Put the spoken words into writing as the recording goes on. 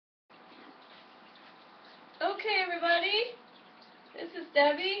Okay, everybody, this is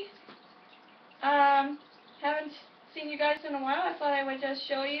Debbie. Haven't seen you guys in a while. I thought I would just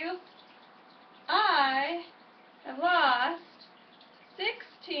show you. I have lost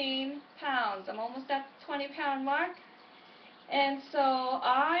 16 pounds. I'm almost at the 20-pound mark. And so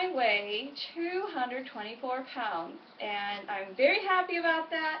I weigh 224 pounds. And I'm very happy about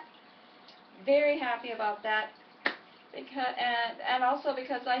that. Very happy about that. And also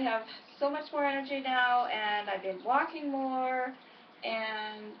because I have so much more energy now, and I've been walking more,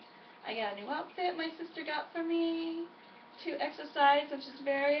 and I got a new outfit my sister got for me to exercise, which is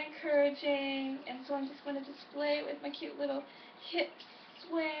very encouraging. And so I'm just going to display it with my cute little hip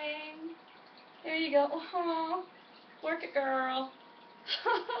swing. There you go. Oh, work it, girl.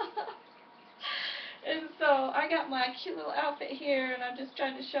 And so I got my cute little outfit here, and I'm just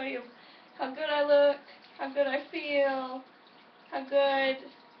trying to show you how good I look, how good I feel, how good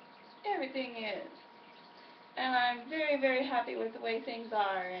everything is. And I'm very, very happy with the way things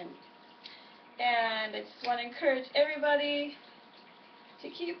are. And I just want to encourage everybody to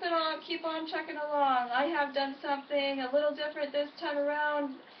keep on trucking along. I have done something a little different this time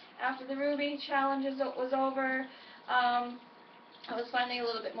around. After the Ruby challenge was over, I was finding it a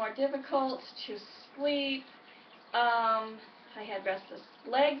little bit more difficult to sleep. I had restless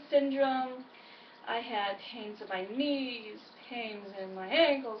leg syndrome. I had pains in my knees, pains in my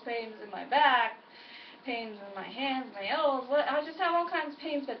ankles, pains in my back, pains in my hands, my elbows. I just have all kinds of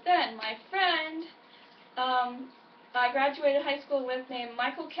pains. But then my friend I graduated high school with, named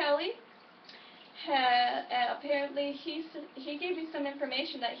Michael Kelly, apparently he gave me some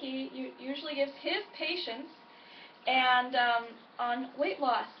information that he usually gives his patients and on weight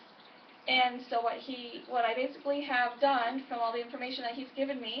loss. And so what I basically have done from all the information that he's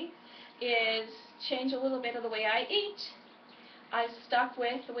given me is change a little bit of the way I eat. I stuck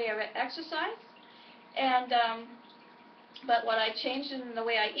with the way I exercise, and but what I changed in the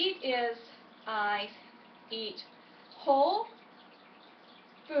way I eat is I eat whole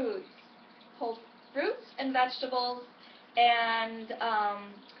foods, whole fruits and vegetables, and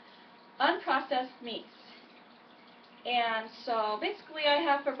unprocessed meats. And so basically I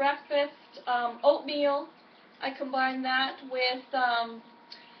have for breakfast oatmeal. I combine that with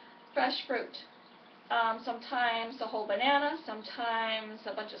fresh fruit. Sometimes a whole banana, sometimes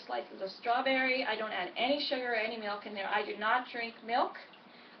a bunch of slices of strawberry. I don't add any sugar or any milk in there. I do not drink milk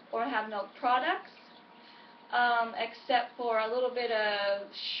or have milk products, except for a little bit of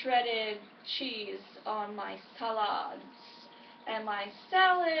shredded cheese on my salads. And my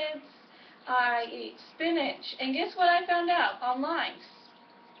salads, I eat spinach. And guess what I found out online?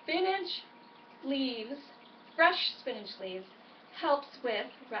 Spinach leaves, fresh spinach leaves, helps with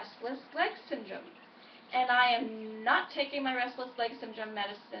restless leg syndrome. And I am not taking my restless leg syndrome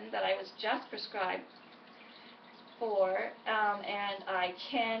medicine that I was just prescribed for, and I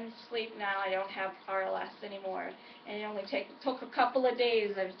can sleep now. I don't have RLS anymore, and it only took a couple of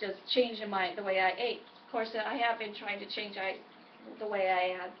days of just changing the way I ate. Of course, I have been trying to change the way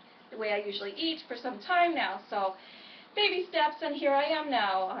I usually eat for some time now. So baby steps, and here I am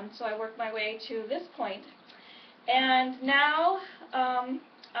now. And so I worked my way to this point, and now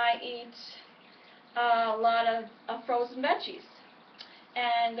I eat a lot of frozen veggies.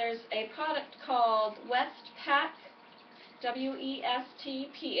 And there's a product called Westpac,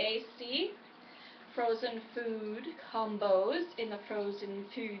 WESTPAC, frozen food combos in the frozen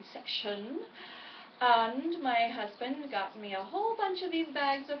food section. And my husband got me a whole bunch of these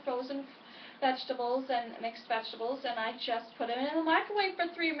bags of frozen vegetables and mixed vegetables, and I just put them in the microwave for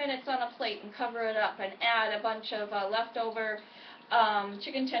 3 minutes on a plate and cover it up and add a bunch of leftover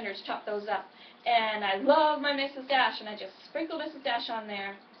chicken tenders, chop those up. And I love my Mrs. Dash, and I just sprinkle Mrs. Dash on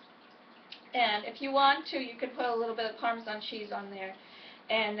there. And if you want to, you could put a little bit of Parmesan cheese on there.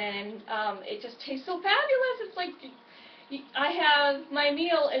 And then it just tastes so fabulous. It's like my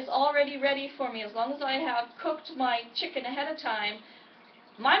meal is already ready for me. As long as I have cooked my chicken ahead of time,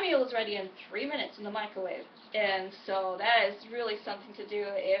 my meal is ready in 3 minutes in the microwave. And so that is really something to do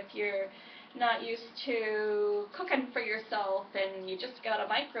if you're not used to cooking for yourself and you just got a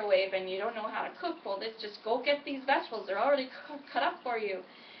microwave and you don't know how to cook. Well, just go get these vegetables. They're already cut up for you.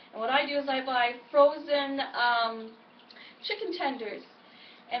 And what I do is I buy frozen chicken tenders.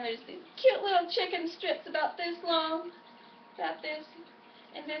 And there's these cute little chicken strips about this long, about this,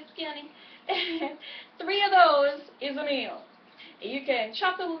 and this skinny. 3 of those is a meal. You can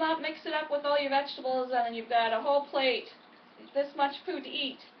chop them up, mix it up with all your vegetables, and then you've got a whole plate, this much food to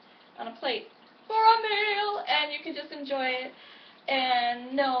eat on a plate for a meal, and you can just enjoy it.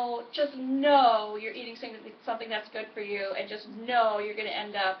 And just know you're eating something that's good for you, and just know you're going to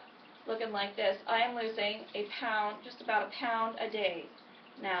end up looking like this. I am losing a pound, just about a pound a day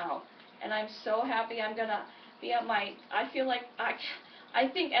now. And I'm so happy. I'm going to be at my, I feel like, I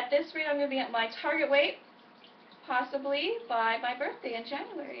think at this rate I'm going to be at my target weight possibly by my birthday in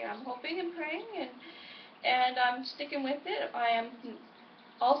January. I'm hoping and praying, and I'm sticking with it. I am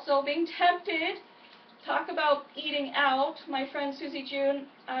also being tempted. Talk about eating out. My friend Susie June,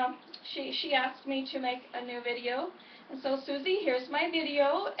 she asked me to make a new video. And so Susie, here's my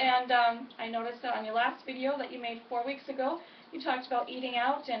video, and I noticed that on your last video that you made 4 weeks ago, you talked about eating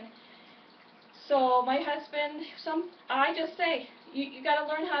out, and so my husband, I just say, you got to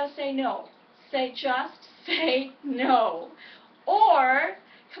learn how to say no. Just say no. Or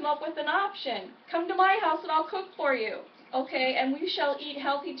come up with an option. Come to my house and I'll cook for you. Okay, and we shall eat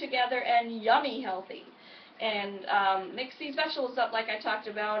healthy together and yummy healthy. And mix these vegetables up like I talked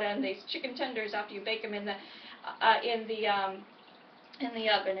about, and these chicken tenders after you bake them in the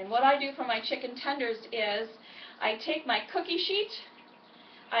oven. And what I do for my chicken tenders is I take my cookie sheet,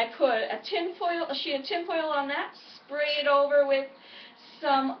 I put a sheet of tin foil on that, spray it over with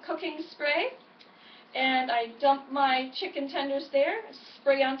some cooking spray, and I dump my chicken tenders there,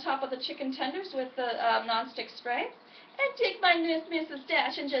 spray on top of the chicken tenders with the nonstick spray, and take my Mrs.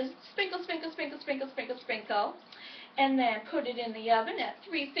 Dash and just sprinkle, sprinkle, sprinkle, sprinkle, sprinkle, sprinkle, and then put it in the oven at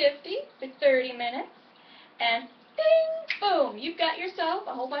 350 for 30 minutes, and bing, boom, you've got yourself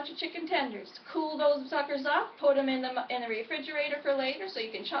a whole bunch of chicken tenders. Cool those suckers off, put them in the refrigerator for later so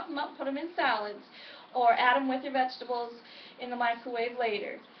you can chop them up and put them in salads, or add them with your vegetables in the microwave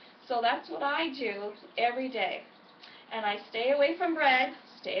later. So that's what I do every day. And I stay away from bread,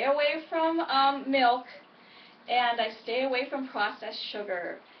 stay away from milk, and I stay away from processed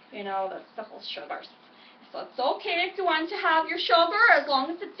sugar, you know, the simple sugars. So it's okay if you want to have your sugar as long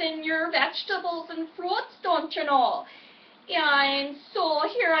as it's in your vegetables and fruits, don't you know? And so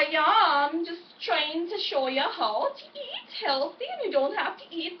here I am just trying to show you how to eat healthy, and you don't have to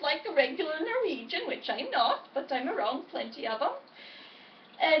eat like a regular Norwegian, which I'm not, but I'm around plenty of them.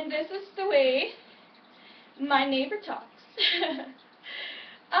 And this is the way my neighbor talks.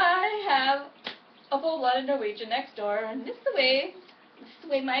 I have a full-blooded Norwegian next door, and this is the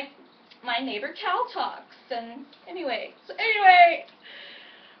way my neighbor Cal talks. And anyway,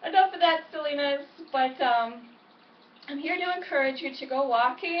 enough of that silliness, but I'm here to encourage you to go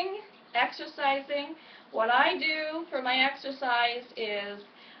walking, exercising. What I do for my exercise is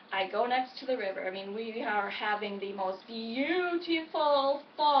I go next to the river. I mean, we are having the most beautiful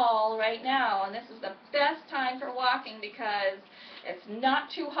fall right now, and this is the best time for walking because it's not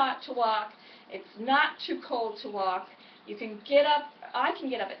too hot to walk, it's not too cold to walk. You can get up, I can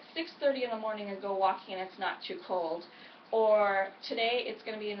get up at 6:30 in the morning and go walking and it's not too cold. Or today it's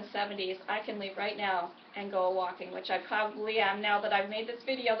going to be in the 70s. I can leave right now and go walking, which I probably am now that I've made this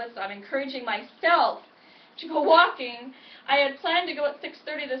video. I'm encouraging myself to go walking. I had planned to go at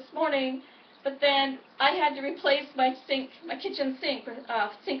 6:30 this morning, but then I had to replace my kitchen sink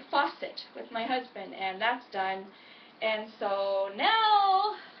faucet with my husband, and that's done. And so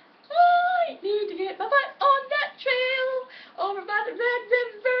now I need to get my butt on that trail over by the Red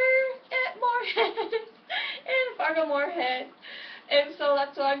River at Moorhead, in Fargo Moorhead. And so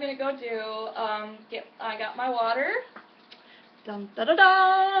that's what I'm going to go do. I got my water. Dum da da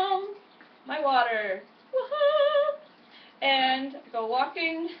dum. My water. Woohoo! And go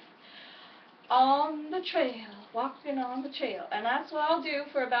walking on the trail. Walking on the trail. And that's what I'll do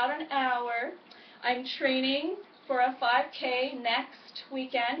for about an hour. I'm training for a 5K next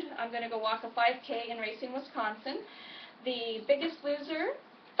weekend. I'm going to go walk a 5K in Racine, Wisconsin. The Biggest Loser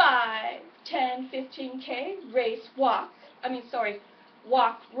 5, 10, 15K race walk.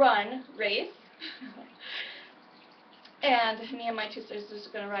 Walk, run, race. And me and my two sisters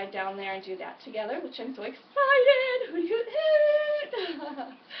are going to ride down there and do that together, which I'm so excited.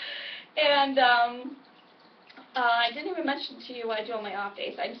 And I didn't even mention to you what I do on my off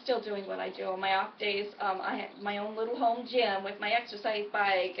days. I'm still doing what I do on my off days. I have my own little home gym with my exercise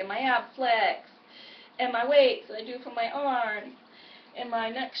bike and my ab flex and my weights that I do for my arms and my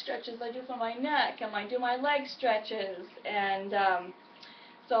neck stretches I do for my neck, and I do my leg stretches. And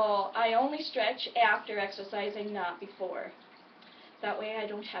so I only stretch after exercising, not before. That way I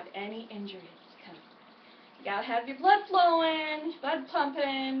don't have any injuries. You gotta have your blood flowing, blood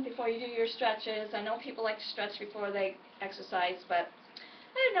pumping before you do your stretches. I know people like to stretch before they exercise, but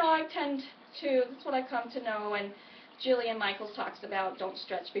I don't know, I tend to, that's what I come to know, and Jillian Michaels talks about don't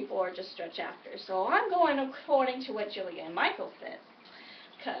stretch before, just stretch after. So I'm going according to what Jillian Michaels says.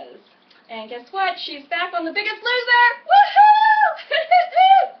 And guess what? She's back on The Biggest Loser! Woohoo!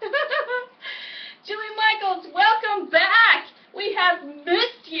 Jillian Michaels, welcome back! We have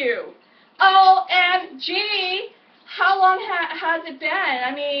missed you. OMG! How long has it been?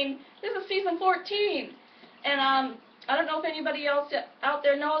 I mean, this is season 14. And I don't know if anybody else out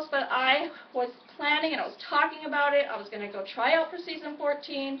there knows, but I was planning and I was talking about it. I was going to go try out for season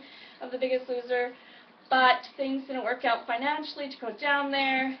 14 of The Biggest Loser, but things didn't work out financially to go down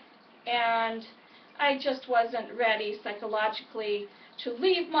there, and I just wasn't ready psychologically to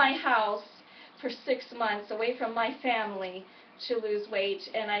leave my house for 6 months away from my family to lose weight.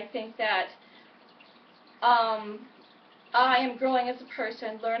 And I think that I am growing as a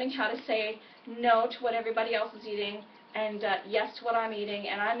person, learning how to say no to what everybody else is eating and yes to what I'm eating,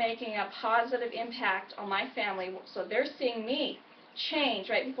 and I'm making a positive impact on my family. So they're seeing me change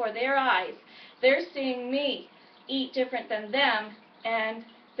right before their eyes. They're seeing me eat different than them, and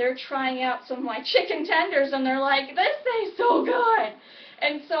they're trying out some of my chicken tenders, and they're like, this tastes so good.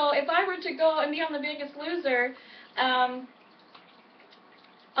 And so if I were to go and be on The Biggest Loser,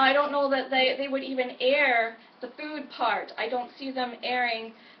 I don't know that they would even air the food part. I don't see them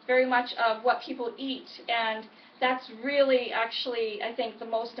airing very much of what people eat, and that's really actually, I think, the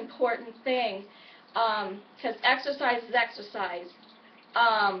most important thing, because exercise is exercise.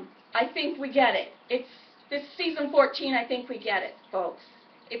 I think we get it. This season 14, I think we get it, folks.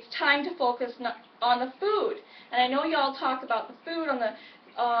 It's time to focus on the food. And I know you all talk about the food on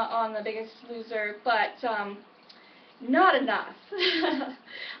the Biggest Loser, but not enough.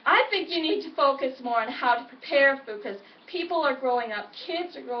 I think you need to focus more on how to prepare food, because people are growing up,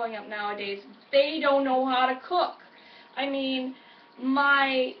 kids are growing up nowadays, they don't know how to cook. I mean,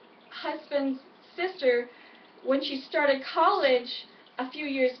 my husband's sister, when she started college a few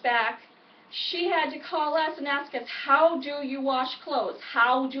years back, she had to call us and ask us, how do you wash clothes?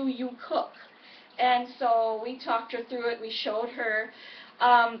 How do you cook? And so we talked her through it. We showed her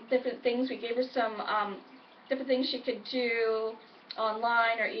different things. We gave her some different things she could do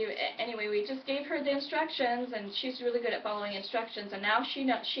online, or even, anyway, we just gave her the instructions, and she's really good at following instructions, and now she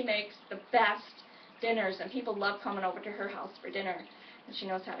makes the best dinners, and people love coming over to her house for dinner. And she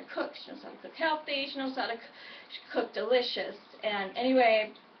knows how to cook. She knows how to cook healthy. She knows how to cook delicious. And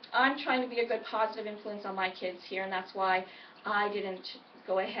anyway, I'm trying to be a good positive influence on my kids here, and that's why I didn't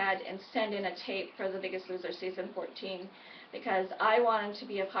go ahead and send in a tape for The Biggest Loser season 14, because I wanted to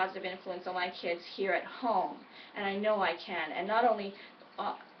be a positive influence on my kids here at home, and I know I can. And not only,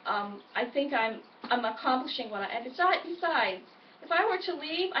 I think I'm accomplishing what and besides, if I were to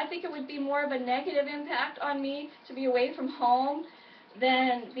leave, I think it would be more of a negative impact on me to be away from home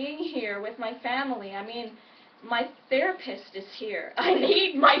than being here with my family. I mean, my therapist is here. I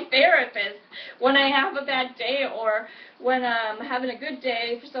need my therapist when I have a bad day, or when I'm having a good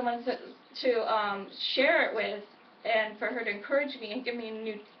day, for someone to share it with, and for her to encourage me and give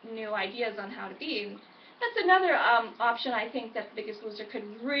me new ideas on how to be. That's another option I think that The Biggest Loser could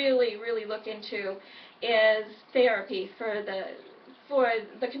really, really look into, is therapy for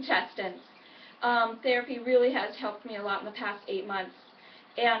the contestants. Therapy really has helped me a lot in the past 8 months.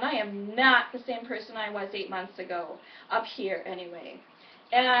 And I am not the same person I was 8 months ago, up here anyway.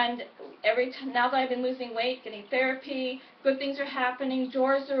 And now that I've been losing weight, getting therapy, good things are happening,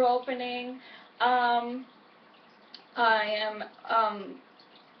 doors are opening.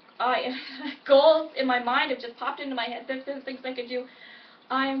 Goals in my mind have just popped into my head. There's things I could do.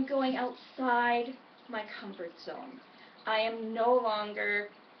 I am going outside my comfort zone. I am no longer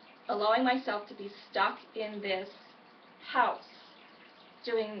allowing myself to be stuck in this house,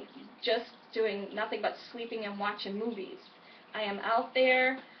 doing nothing but sleeping and watching movies. I am out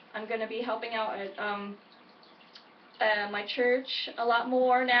there. I'm going to be helping out at my church a lot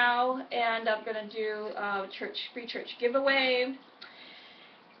more now, and I'm going to do a free church giveaway.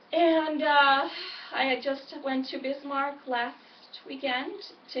 And I just went to Bismarck last weekend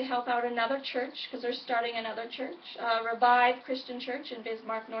to help out another church, because they're starting another church, Revive Christian Church in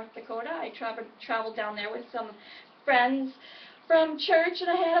Bismarck, North Dakota. I traveled down there with some friends from church, and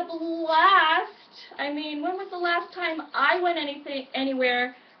I had a blast. I mean, when was the last time I went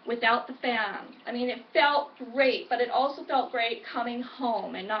anywhere without the fam? I mean, it felt great, but it also felt great coming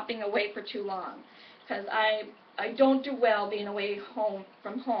home and not being away for too long, because I don't do well being away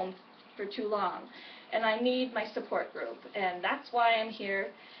from home for too long, and I need my support group, and that's why I'm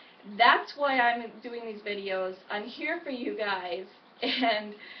here. That's why I'm doing these videos. I'm here for you guys,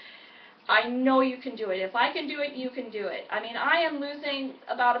 and I know you can do it. If I can do it, you can do it. I mean, I am losing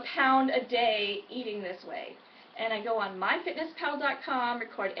about a pound a day eating this way. And I go on myfitnesspal.com,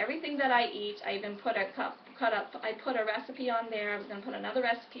 record everything that I eat. I even put a recipe on there. I'm going to put another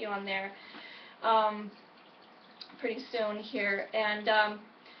recipe on there pretty soon here. And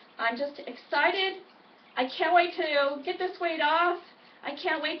I'm just excited. I can't wait to get this weight off. I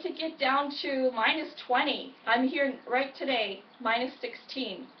can't wait to get down to -20. I'm here right today,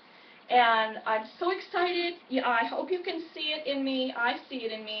 -16. And I'm so excited. Yeah, I hope you can see it in me. I see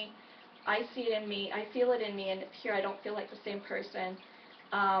it in me. I see it in me. I feel it in me. And here I don't feel like the same person.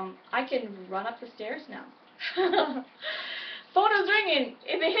 I can run up the stairs now. Phone is ringing.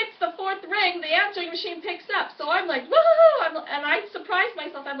 If it hits the 4th ring, the answering machine picks up. So I'm like, woohoo! And I surprise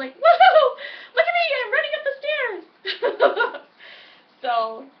myself. I'm like, woohoo! Look at me! I'm running up the stairs.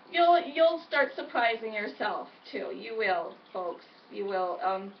 So you'll start surprising yourself too. You will, folks. You will.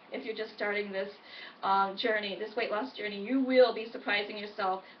 If you're just starting this journey, this weight loss journey, you will be surprising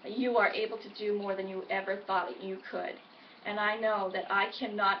yourself that you are able to do more than you ever thought that you could. And I know that I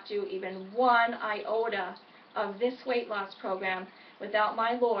cannot do even 1 iota of this weight loss program without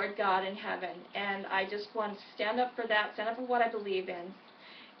my Lord God in heaven. And I just want to stand up for that, stand up for what I believe in.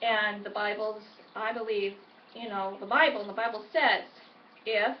 And the Bible's, I believe, the Bible says,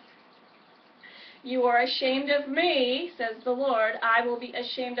 if you are ashamed of me, says the Lord, I will be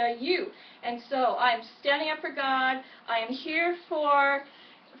ashamed of you. And so I'm standing up for God. I am here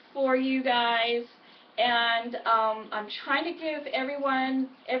for you guys. And I'm trying to give everyone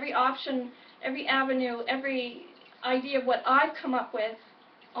every option, every avenue, every idea of what I've come up with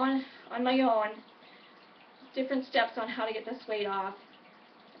on my own, different steps on how to get this weight off.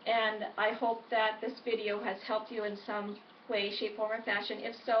 And I hope that this video has helped you in some way, shape, form, or fashion.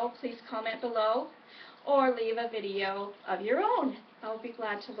 If so, please comment below or leave a video of your own. I'll be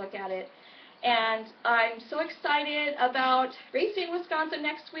glad to look at it. And I'm so excited about racing Wisconsin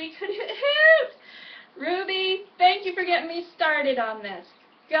next week. Ruby, thank you for getting me started on this.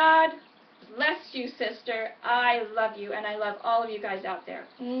 God bless you, sister. I love you, and I love all of you guys out there.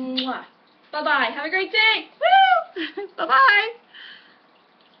 Mwah. Bye-bye. Have a great day. Woo! Bye-bye.